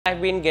I've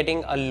been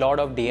getting a lot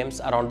of DMs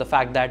around the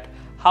fact that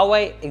how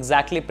I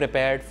exactly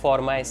prepared for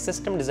my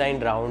system design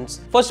rounds.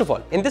 First of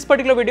all, in this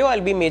particular video,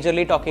 I'll be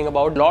majorly talking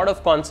about a lot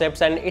of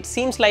concepts and it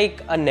seems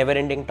like a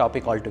never-ending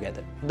topic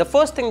altogether. The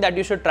first thing that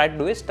you should try to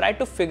do is try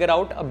to figure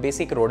out a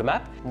basic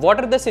roadmap. What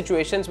are the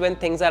situations when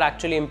things are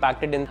actually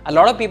impacted in? A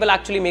lot of people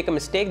actually make a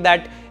mistake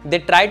that they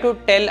try to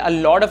tell a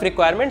lot of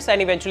requirements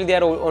and eventually they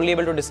are only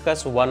able to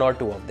discuss one or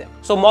two of them.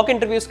 So mock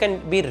interviews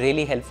can be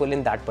really helpful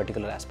in that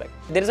particular aspect.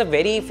 There is a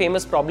very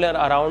famous problem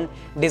around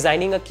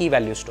designing a key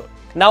value store.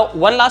 Now,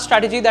 one last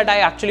strategy that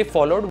I actually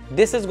followed,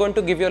 this is going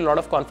to give you a lot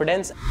of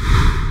confidence.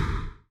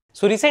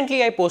 So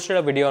recently I posted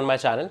a video on my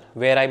channel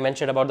where I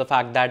mentioned about the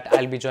fact that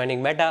I'll be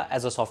joining Meta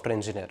as a software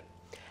engineer.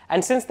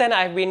 And since then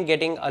I've been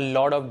getting a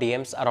lot of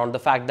DMs around the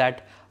fact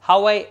that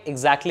how I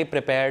exactly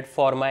prepared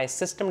for my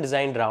system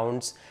design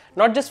rounds,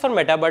 not just for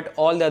Meta but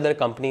all the other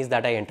companies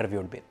that I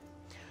interviewed with.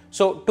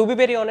 So to be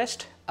very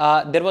honest,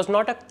 there was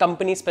not a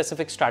company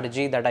specific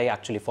strategy that I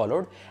actually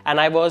followed, and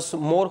I was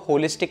more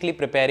holistically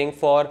preparing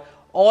for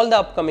all the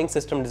upcoming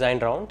system design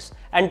rounds.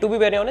 And to be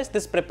very honest,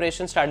 this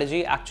preparation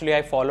strategy actually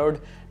I followed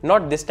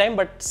not this time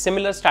but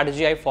similar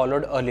strategy I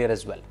followed earlier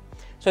as well.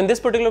 So in this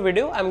particular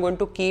video, I'm going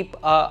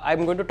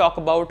to talk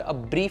about a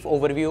brief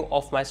overview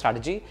of my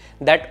strategy,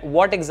 that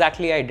what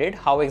exactly I did,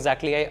 how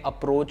exactly I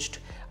approached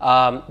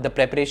the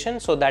preparation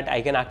so that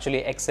I can actually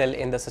excel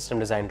in the system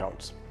design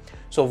rounds.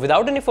 So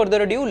without any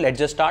further ado, let's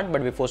just start.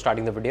 But before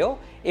starting the video,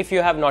 if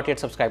you have not yet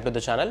subscribed to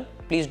the channel,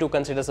 please do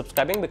consider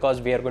subscribing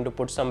because we are going to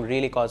put some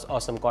really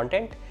awesome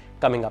content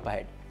coming up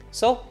ahead.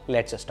 So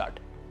let's just start.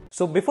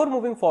 So before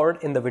moving forward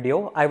in the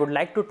video, I would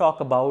like to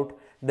talk about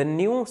the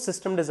new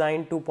System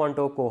Design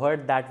 2.0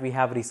 cohort that we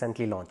have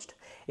recently launched.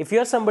 If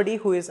you're somebody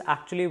who is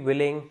actually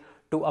willing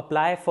to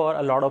apply for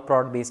a lot of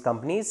product-based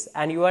companies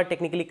and you are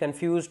technically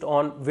confused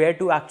on where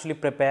to actually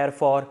prepare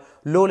for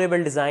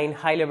low-level design,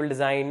 high-level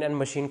design and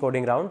machine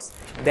coding rounds,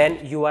 then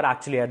you are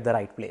actually at the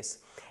right place.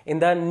 In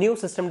the new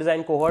system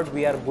design cohort,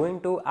 we are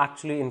going to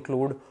actually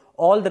include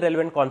all the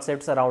relevant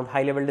concepts around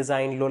high-level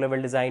design, low-level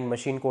design,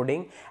 machine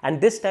coding, and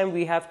this time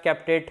we have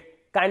kept it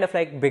kind of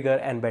like bigger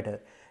and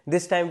better.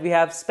 This time we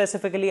have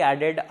specifically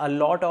added a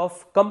lot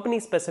of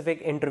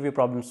company-specific interview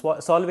problem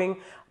solving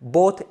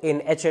both in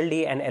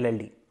HLD and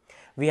LLD.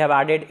 We have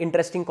added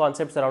interesting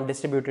concepts around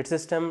distributed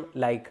system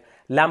like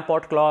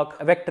Lamport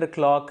clock, vector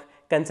clock,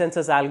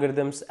 consensus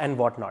algorithms and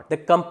whatnot. The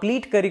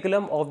complete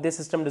curriculum of this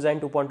System Design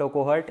 2.0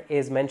 cohort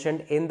is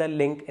mentioned in the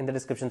link in the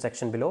description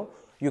section below.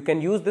 You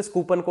can use this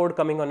coupon code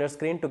coming on your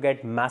screen to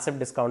get massive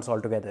discounts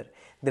altogether.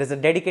 There is a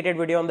dedicated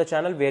video on the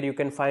channel where you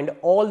can find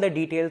all the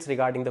details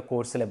regarding the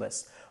course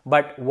syllabus.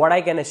 But what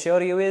I can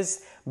assure you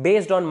is,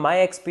 based on my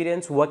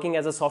experience working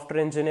as a software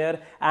engineer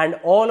and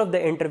all of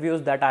the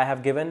interviews that I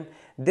have given,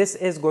 this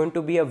is going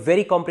to be a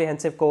very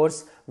comprehensive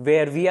course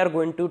where we are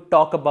going to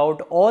talk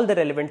about all the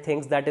relevant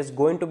things that is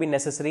going to be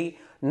necessary,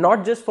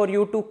 not just for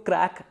you to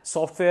crack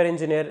software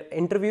engineer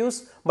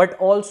interviews, but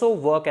also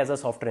work as a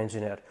software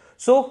engineer.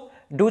 So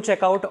do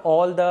check out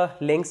all the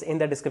links in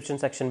the description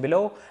section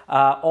below.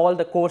 All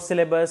the course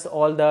syllabus,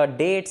 all the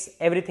dates,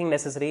 everything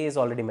necessary is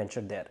already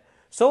mentioned there.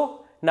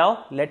 So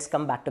now let's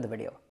come back to the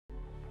video.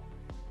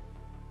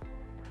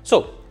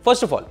 So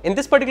first of all, in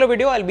this particular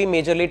video, I'll be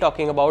majorly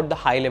talking about the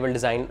high-level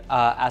design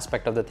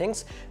aspect of the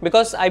things,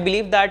 because I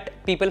believe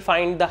that people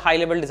find the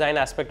high-level design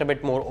aspect a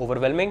bit more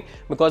overwhelming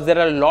because there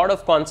are a lot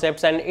of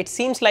concepts and it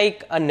seems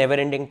like a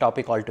never-ending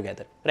topic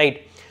altogether,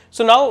 right?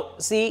 So now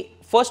see,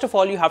 first of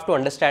all, you have to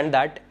understand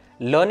that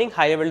learning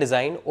high-level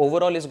design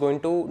overall is going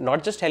to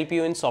not just help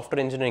you in software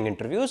engineering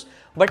interviews,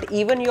 but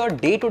even your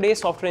day-to-day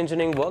software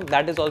engineering work,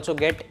 that is also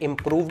get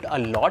improved a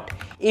lot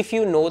if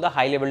you know the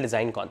high-level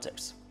design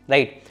concepts,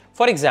 right?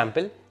 For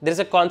example, there is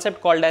a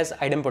concept called as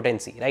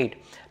idempotency, right?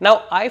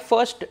 Now, I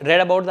first read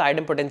about the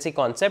idempotency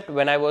concept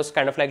when I was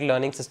kind of like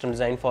learning system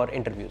design for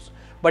interviews.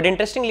 But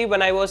interestingly,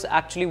 when I was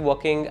actually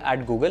working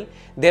at Google,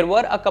 there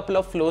were a couple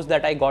of flows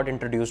that I got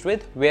introduced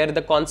with where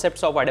the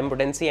concepts of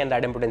idempotency and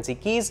idempotency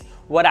keys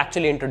were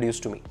actually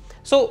introduced to me.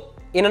 So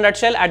in a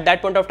nutshell, at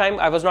that point of time,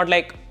 I was not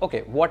like,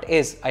 okay, what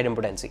is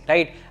idempotency,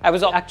 right? I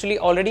was actually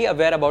already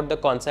aware about the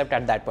concept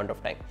at that point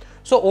of time.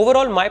 So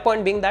overall, my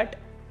point being that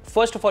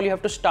first of all, you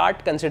have to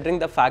start considering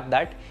the fact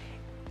that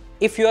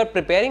if you are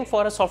preparing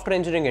for a software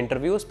engineering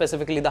interview,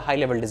 specifically the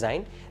high-level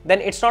design,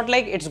 then it's not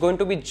like it's going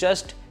to be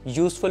just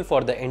useful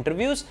for the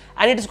interviews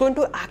and it is going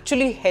to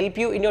actually help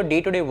you in your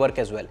day-to-day work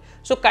as well.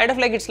 So kind of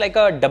like it's like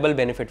a double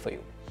benefit for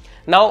you.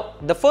 Now,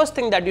 the first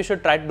thing that you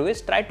should try to do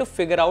is try to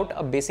figure out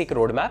a basic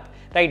roadmap,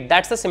 right?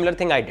 That's the similar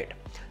thing I did.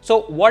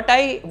 So what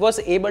I was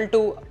able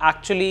to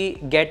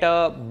actually get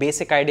a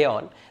basic idea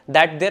on,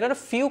 that there are a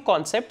few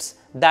concepts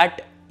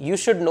that you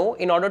should know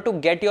in order to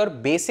get your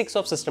basics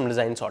of system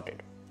design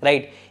sorted,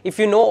 right? If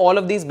you know all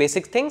of these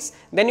basic things,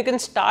 then you can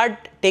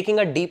start taking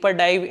a deeper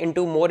dive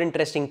into more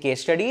interesting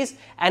case studies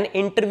and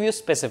interview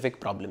specific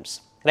problems,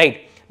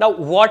 right? Now,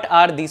 what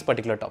are these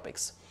particular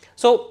topics?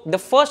 So the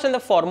first and the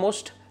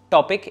foremost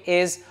topic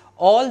is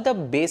all the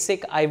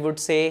basic, I would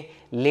say,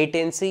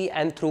 latency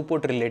and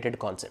throughput related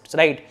concepts,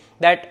 right?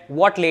 That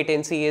what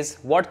latency is,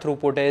 what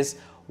throughput is,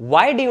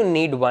 why do you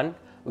need one,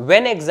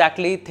 when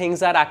exactly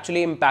things are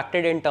actually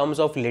impacted in terms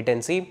of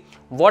latency,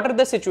 what are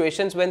the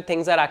situations when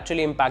things are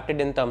actually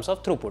impacted in terms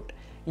of throughput.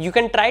 You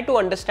can try to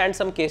understand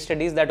some case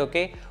studies that,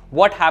 okay,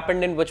 what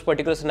happened in which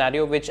particular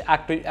scenario which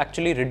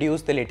actually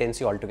reduced the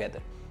latency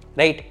altogether,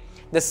 right?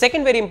 The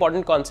second very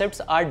important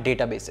concepts are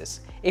databases.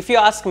 If you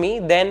ask me,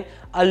 then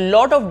a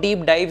lot of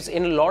deep dives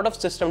in a lot of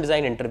system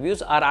design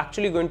interviews are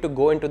actually going to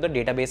go into the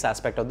database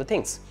aspect of the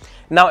things.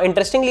 Now,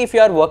 interestingly, if you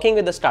are working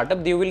with a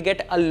startup, you will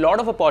get a lot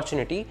of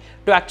opportunity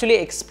to actually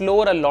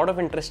explore a lot of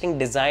interesting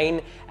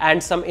design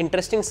and some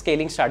interesting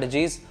scaling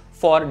strategies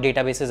for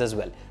databases as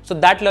well. So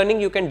that learning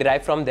you can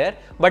derive from there.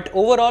 But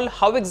overall,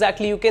 how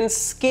exactly you can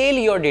scale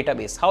your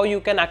database, how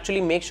you can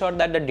actually make sure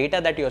that the data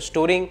that you're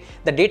storing,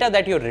 the data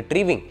that you're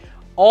retrieving,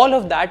 all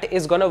of that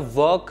is going to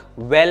work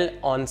well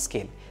on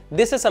scale.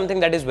 This is something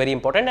that is very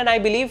important, and I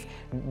believe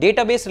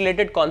database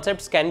related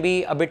concepts can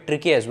be a bit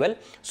tricky as well.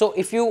 So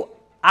if you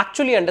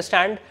actually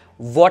understand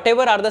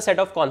whatever are the set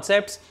of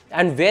concepts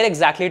and where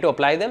exactly to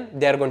apply them,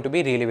 they are going to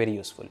be really very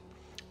useful.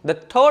 The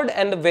third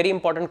and the very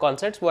important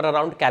concepts were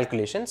around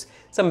calculations,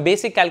 some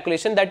basic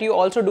calculation that you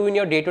also do in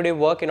your day-to-day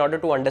work in order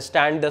to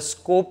understand the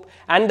scope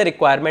and the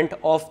requirement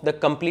of the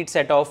complete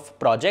set of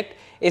project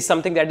is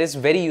something that is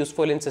very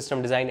useful in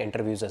system design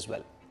interviews as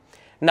well.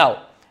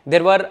 Now,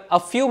 there were a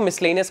few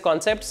miscellaneous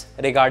concepts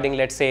regarding,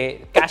 let's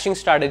say, caching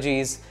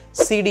strategies,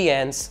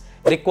 CDNs,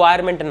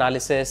 requirement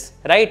analysis,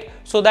 right?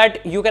 So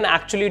that you can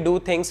actually do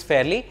things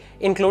fairly,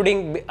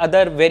 including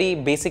other very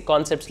basic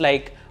concepts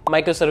like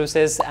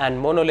microservices and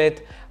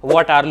monolith,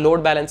 what are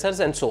load balancers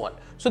and so on.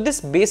 So this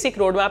basic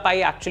roadmap,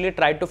 I actually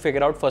tried to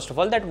figure out first of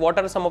all that what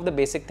are some of the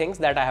basic things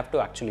that I have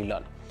to actually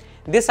learn.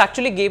 This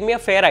actually gave me a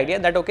fair idea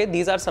that, okay,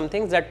 these are some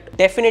things that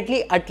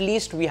definitely at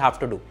least we have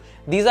to do.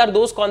 These are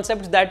those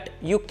concepts that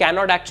you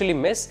cannot actually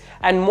miss,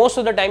 and most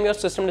of the time your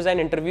system design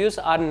interviews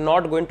are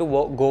not going to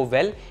go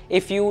well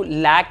if you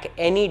lack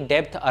any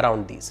depth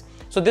around these.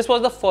 So this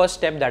was the first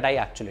step that I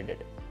actually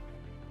did.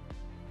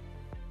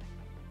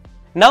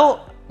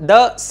 Now,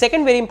 the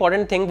second very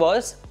important thing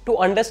was to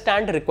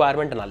understand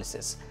requirement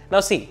analysis. Now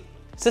see,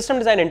 system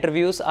design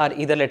interviews are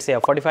either, let's say,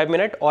 a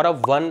 45-minute or a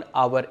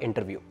 1-hour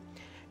interview.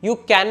 You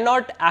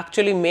cannot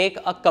actually make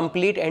a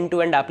complete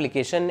end-to-end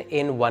application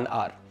in 1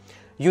 hour.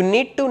 You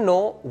need to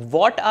know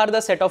what are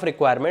the set of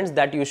requirements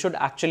that you should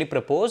actually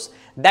propose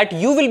that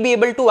you will be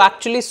able to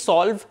actually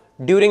solve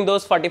during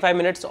those 45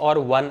 minutes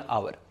or 1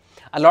 hour.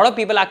 A lot of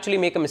people actually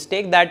make a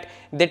mistake that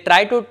they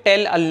try to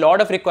tell a lot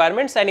of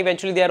requirements and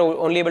eventually they are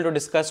only able to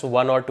discuss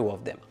 1 or 2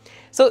 of them.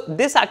 So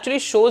this actually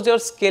shows your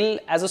skill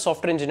as a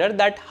software engineer,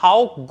 that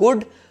how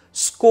good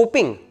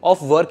scoping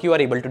of work you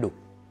are able to do.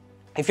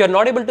 If you are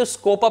not able to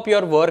scope up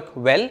your work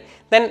well,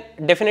 then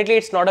definitely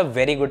it's not a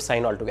very good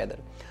sign altogether.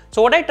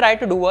 So what I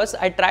tried to do was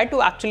I tried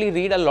to actually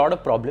read a lot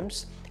of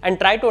problems and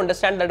try to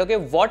understand that, okay,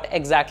 what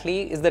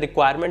exactly is the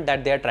requirement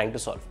that they are trying to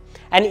solve.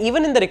 And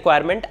even in the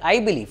requirement, I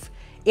believe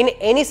in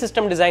any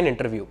system design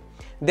interview,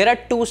 there are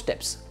 2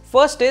 steps.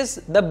 First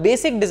is the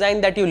basic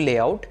design that you lay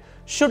out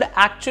should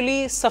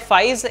actually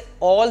suffice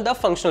all the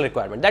functional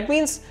requirement. That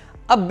means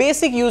a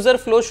basic user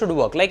flow should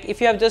work. Like if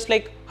you have just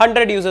like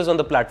 100 users on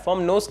the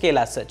platform, no scale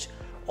as such,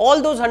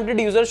 all those 100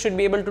 users should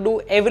be able to do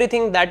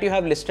everything that you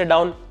have listed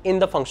down in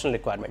the functional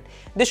requirement.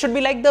 This should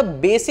be like the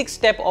basic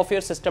step of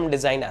your system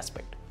design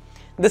aspect.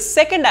 The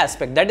second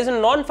aspect, that is a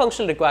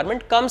non-functional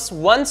requirement, comes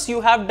once you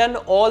have done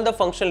all the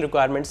functional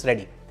requirements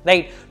ready,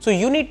 right? So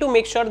you need to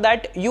make sure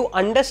that you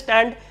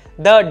understand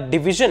the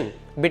division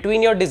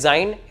between your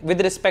design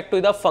with respect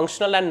to the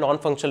functional and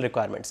non-functional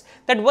requirements.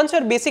 That once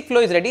your basic flow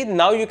is ready,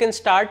 now you can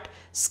start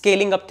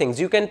scaling up things.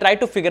 You can try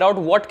to figure out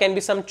what can be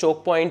some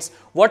choke points,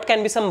 what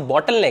can be some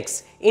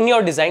bottlenecks in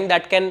your design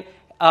that can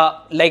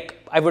like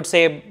I would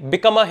say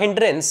become a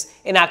hindrance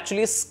in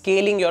actually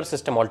scaling your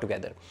system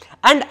altogether.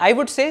 And I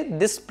would say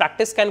this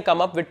practice can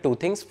come up with 2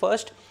 things.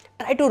 First,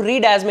 try to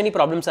read as many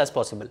problems as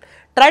possible.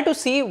 Try to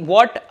see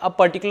what a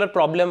particular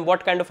problem,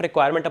 what kind of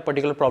requirement a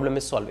particular problem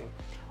is solving.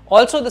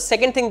 Also, the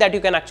second thing that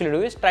you can actually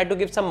do is try to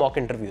give some mock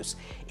interviews.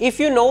 If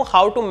you know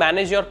how to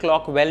manage your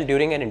clock well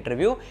during an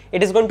interview,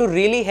 it is going to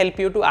really help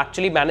you to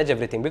actually manage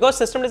everything, because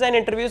system design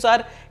interviews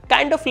are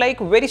kind of like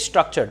very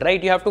structured,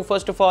 right? You have to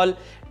first of all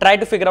try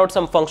to figure out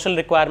some functional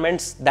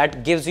requirements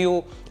that gives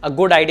you a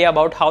good idea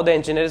about how the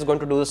engineer is going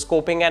to do the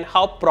scoping and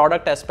how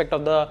product aspect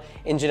of the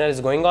engineer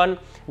is going on.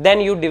 Then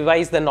you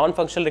devise the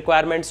non-functional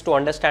requirements to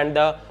understand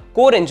the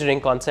core engineering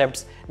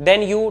concepts.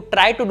 Then you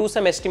try to do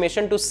some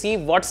estimation to see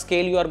what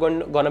scale you are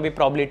going to be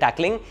probably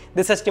tackling.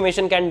 This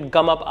estimation can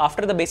come up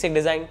after the basic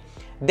design.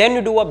 Then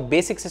you do a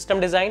basic system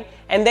design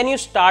and then you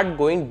start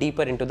going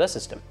deeper into the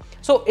system.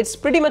 So it's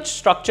pretty much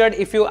structured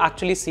if you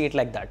actually see it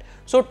like that.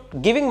 So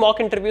giving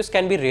mock interviews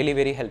can be really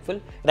very helpful,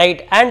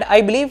 right? And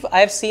I believe I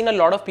have seen a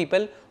lot of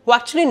people who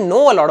actually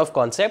know a lot of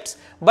concepts,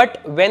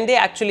 but when they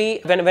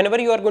actually, whenever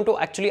you are going to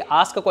actually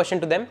ask a question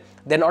to them,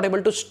 they're not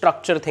able to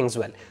structure things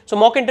well. So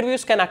mock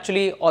interviews can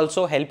actually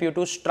also help you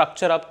to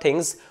structure up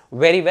things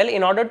very well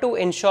in order to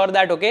ensure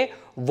that, okay,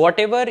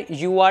 whatever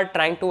you are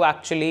trying to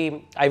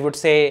actually, I would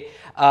say,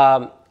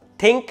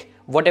 think,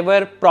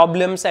 whatever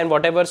problems and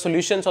whatever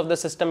solutions of the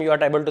system you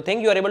are able to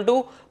think, you are able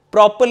to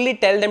properly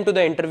tell them to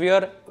the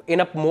interviewer in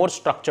a more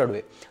structured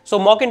way. So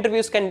mock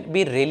interviews can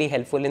be really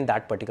helpful in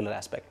that particular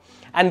aspect.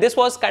 And this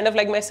was kind of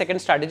like my second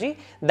strategy,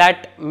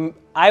 that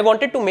I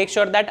wanted to make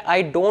sure that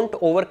I don't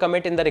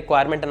overcommit in the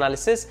requirement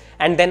analysis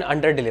and then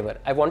under deliver.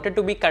 I wanted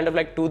to be kind of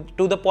like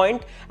to the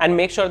point and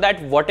make sure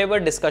that whatever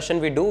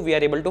discussion we do, we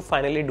are able to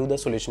finally do the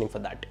solutioning for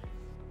that.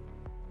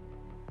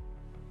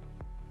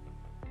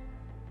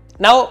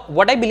 Now,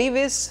 what I believe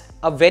is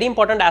a very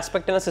important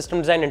aspect in a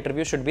system design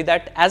interview should be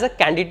that as a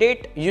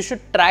candidate, you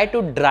should try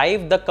to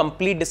drive the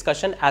complete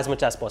discussion as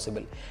much as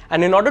possible.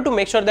 And in order to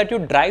make sure that you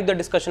drive the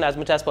discussion as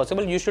much as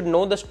possible, you should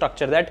know the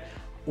structure, that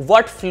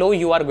what flow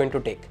you are going to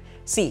take.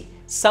 See,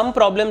 some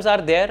problems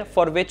are there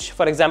for which,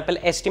 for example,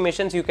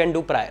 estimations you can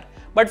do prior.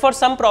 But for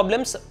some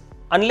problems,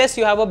 unless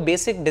you have a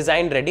basic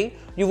design ready,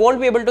 you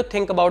won't be able to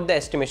think about the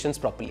estimations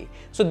properly.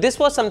 So this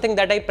was something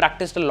that I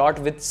practiced a lot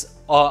with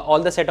all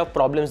the set of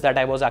problems that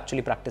I was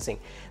actually practicing.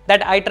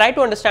 That I try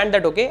to understand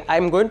that, okay,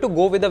 I'm going to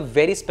go with a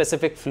very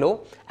specific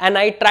flow, and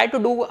I try to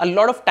do a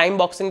lot of time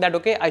boxing, that,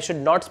 okay, I should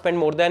not spend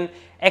more than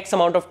X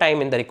amount of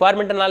time in the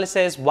requirement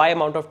analysis, Y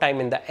amount of time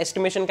in the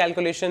estimation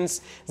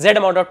calculations, Z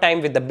amount of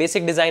time with the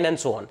basic design, and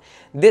so on.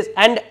 This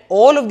and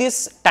all of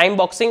this time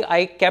boxing,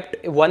 I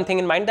kept one thing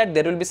in mind, that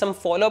there will be some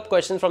follow-up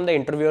questions from the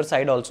interviewer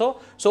side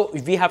also. So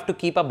we have to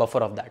keep a buffer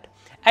of that.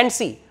 And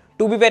see,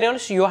 to be very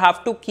honest, you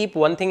have to keep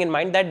one thing in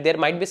mind, that there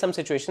might be some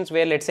situations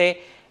where, let's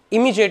say,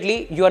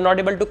 immediately you are not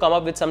able to come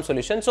up with some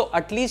solution. So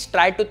at least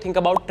try to think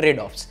about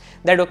trade-offs,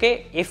 that,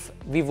 okay, if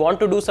we want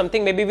to do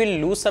something, maybe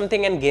we'll lose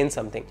something and gain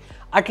something.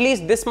 At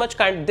least this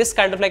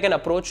kind of like an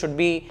approach should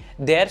be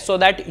there, so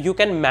that you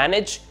can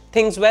manage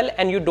things well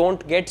and you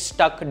don't get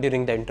stuck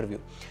during the interview.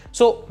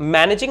 So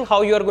managing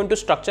how you are going to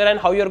structure and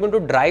how you are going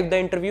to drive the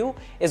interview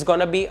is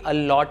going to be a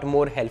lot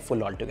more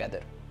helpful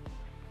altogether.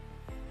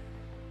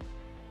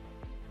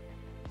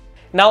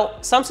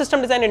 Now, some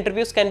system design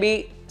interviews can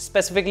be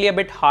specifically a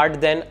bit hard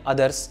than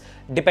others,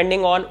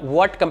 depending on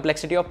what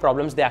complexity of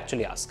problems they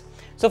actually ask.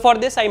 So for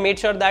this, I made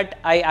sure that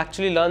I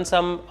actually learned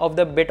some of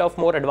the bit of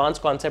more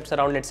advanced concepts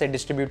around, let's say,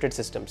 distributed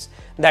systems,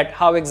 that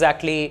how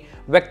exactly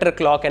vector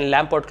clock and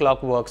Lamport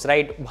clock works,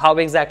 right? How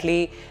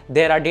exactly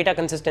there are data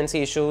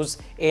consistency issues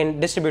in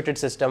distributed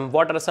system.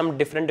 What are some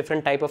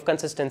different type of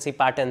consistency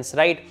patterns,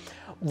 right?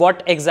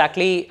 What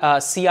exactly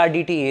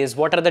CRDT is,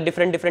 what are the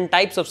different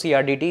types of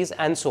CRDTs,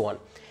 and so on.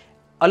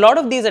 A lot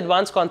of these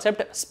advanced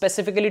concepts,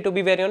 specifically, to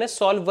be very honest,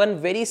 solve one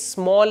very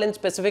small and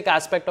specific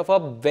aspect of a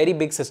very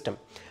big system.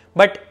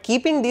 But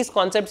keeping these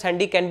concepts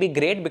handy can be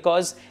great,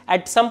 because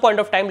at some point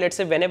of time, let's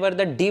say whenever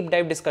the deep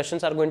dive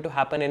discussions are going to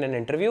happen in an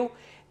interview,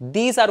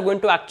 these are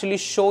going to actually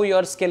show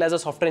your skill as a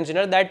software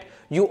engineer, that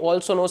you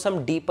also know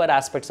some deeper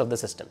aspects of the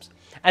systems.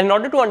 And in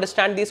order to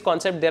understand these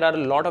concepts, there are a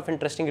lot of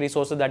interesting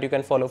resources that you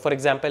can follow. For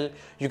example,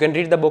 you can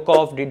read the book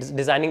of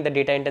Designing the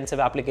Data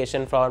Intensive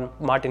Application from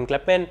Martin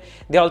Kleppman.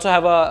 They also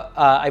have a,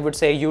 I would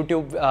say,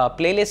 YouTube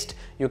playlist.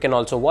 You can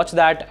also watch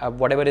that,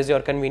 whatever is your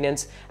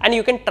convenience, and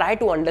you can try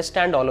to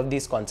understand all of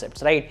these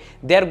concepts, right?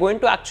 They are going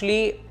to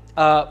actually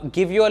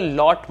give you a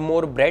lot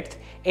more breadth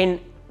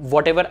in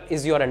whatever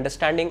is your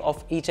understanding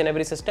of each and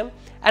every system.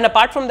 And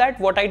apart from that,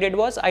 what I did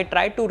was I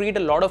tried to read a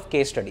lot of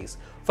case studies.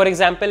 For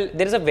example,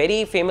 there is a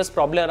very famous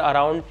problem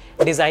around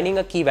designing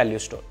a key value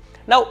store.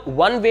 Now,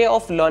 one way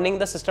of learning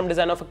the system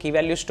design of a key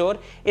value store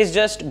is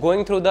just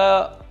going through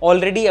the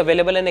already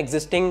available and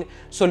existing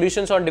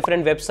solutions on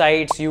different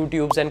websites,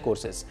 YouTubes, and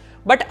courses.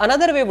 But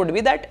another way would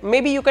be that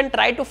maybe you can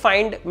try to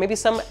find maybe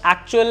some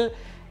actual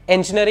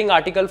engineering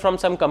article from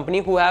some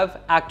company who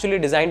have actually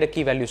designed a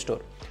key value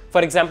store.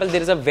 For example,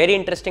 there is a very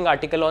interesting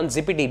article on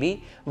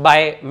ZippyDB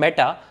by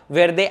Meta,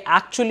 where they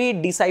actually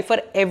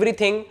decipher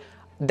everything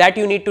that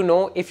you need to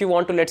know if you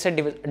want to, let's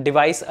say,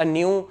 devise a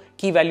new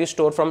key value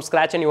store from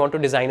scratch and you want to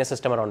design a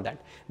system around that.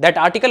 That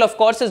article, of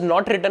course, is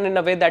not written in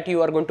a way that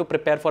you are going to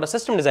prepare for a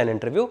system design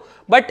interview,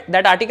 but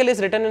that article is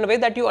written in a way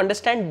that you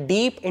understand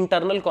deep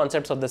internal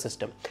concepts of the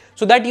system,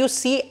 so that you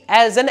see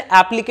as an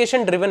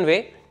application driven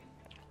way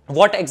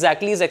what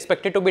exactly is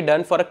expected to be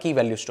done for a key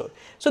value store.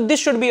 So this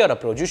should be your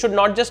approach. You should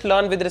not just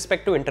learn with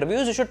respect to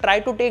interviews. You should try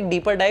to take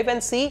deeper dive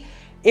and see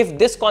if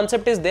this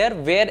concept is there,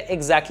 where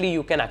exactly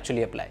you can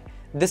actually apply.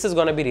 This is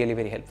going to be really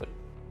very helpful.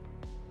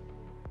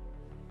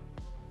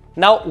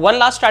 Now, one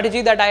last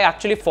strategy that I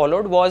actually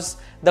followed was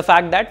the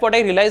fact that what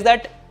I realized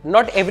that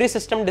not every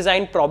system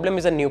design problem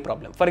is a new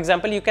problem. For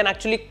example, you can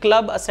actually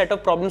club a set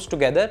of problems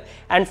together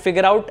and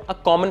figure out a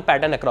common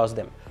pattern across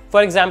them.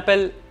 For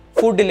example,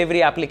 food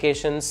delivery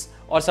applications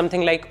or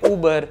something like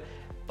Uber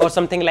or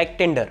something like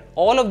Tinder.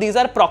 All of these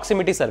are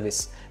proximity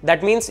service.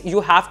 That means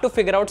you have to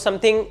figure out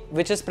something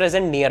which is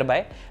present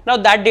nearby. Now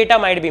that data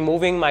might be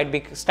moving, might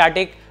be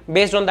static.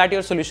 Based on that,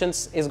 your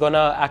solutions is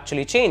gonna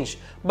actually change.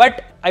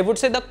 But I would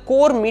say the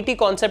core meaty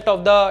concept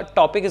of the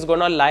topic is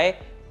gonna lie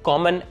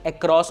common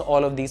across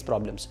all of these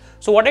problems.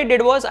 So what I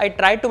did was I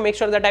tried to make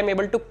sure that I'm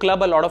able to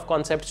club a lot of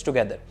concepts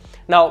together.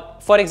 Now,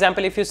 for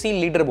example, if you see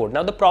leaderboard,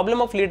 now the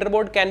problem of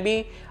leaderboard can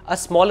be a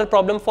smaller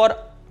problem for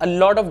a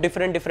lot of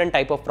different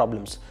type of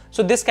problems.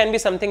 So this can be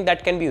something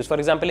that can be used. For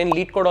example, in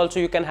lead code also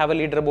you can have a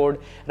leaderboard,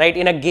 right?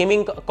 In a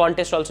gaming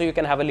contest also you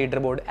can have a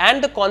leaderboard,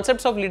 and the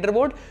concepts of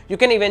leaderboard you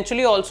can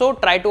eventually also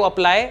try to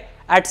apply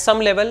at some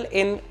level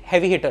in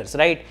heavy hitters,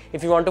 right?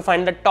 If you want to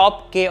find the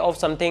top K of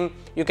something,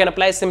 you can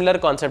apply similar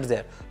concepts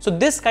there. So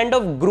this kind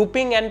of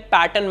grouping and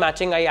pattern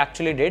matching I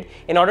actually did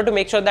in order to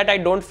make sure that I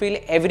don't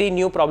feel every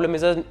new problem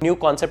is a new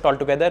concept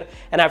altogether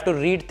and I have to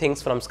read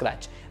things from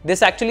scratch.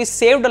 This actually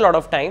saved a lot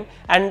of time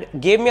and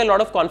gave me a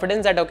lot of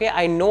confidence that, okay,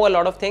 I know a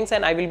lot of things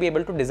and I will be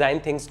able to design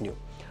things new.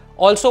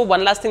 Also,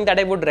 one last thing that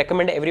I would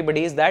recommend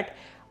everybody is that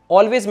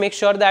always make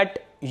sure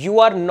that you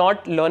are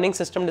not learning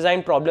system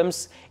design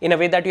problems in a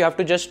way that you have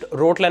to just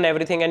rote learn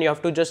everything and you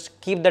have to just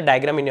keep the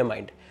diagram in your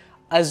mind.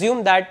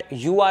 Assume that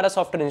you are a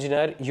software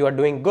engineer, you are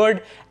doing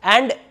good,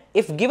 and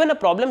if given a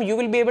problem, you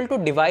will be able to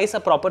devise a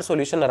proper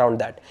solution around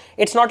that.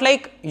 It's not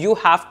like you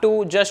have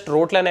to just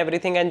rote learn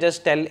everything and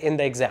just tell in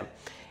the exam.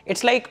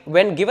 It's like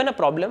when given a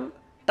problem,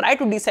 try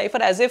to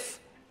decipher as if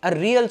a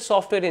real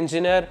software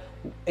engineer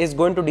is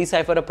going to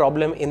decipher a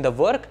problem in the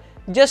work,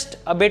 just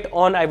a bit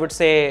on, I would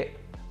say,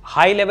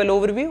 high level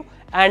overview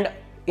and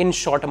in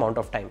short amount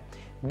of time.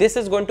 This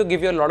is going to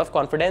give you a lot of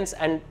confidence,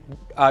 and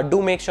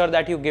do make sure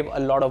that you give a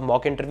lot of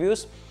mock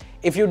interviews.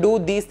 If you do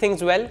these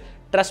things well,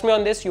 trust me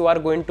on this, you are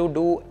going to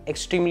do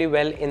extremely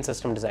well in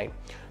system design.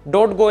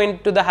 Don't go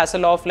into the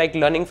hassle of like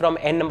learning from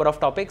n number of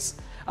topics,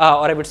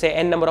 or I would say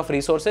n number of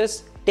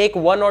resources. Take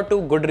one or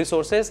two good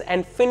resources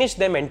and finish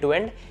them end to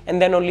end,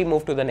 and then only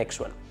move to the next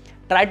one.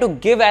 Try to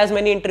give as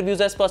many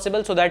interviews as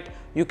possible so that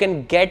you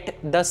can get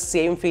the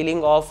same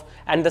feeling of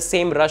and the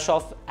same rush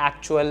of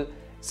actual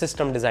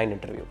system design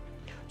interview.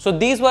 So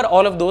these were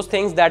all of those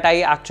things that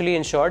I actually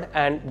ensured,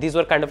 and these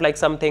were kind of like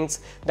some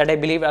things that I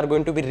believe are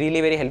going to be really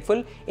very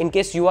helpful in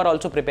case you are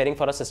also preparing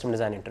for a system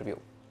design interview.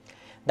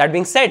 That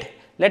being said,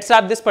 let's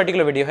wrap this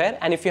particular video here,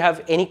 and if you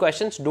have any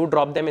questions, do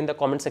drop them in the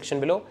comment section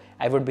below.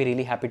 I would be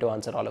really happy to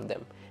answer all of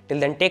them. Till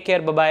then, take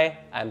care, bye-bye.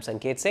 I am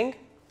Sanket Singh,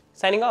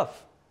 signing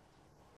off.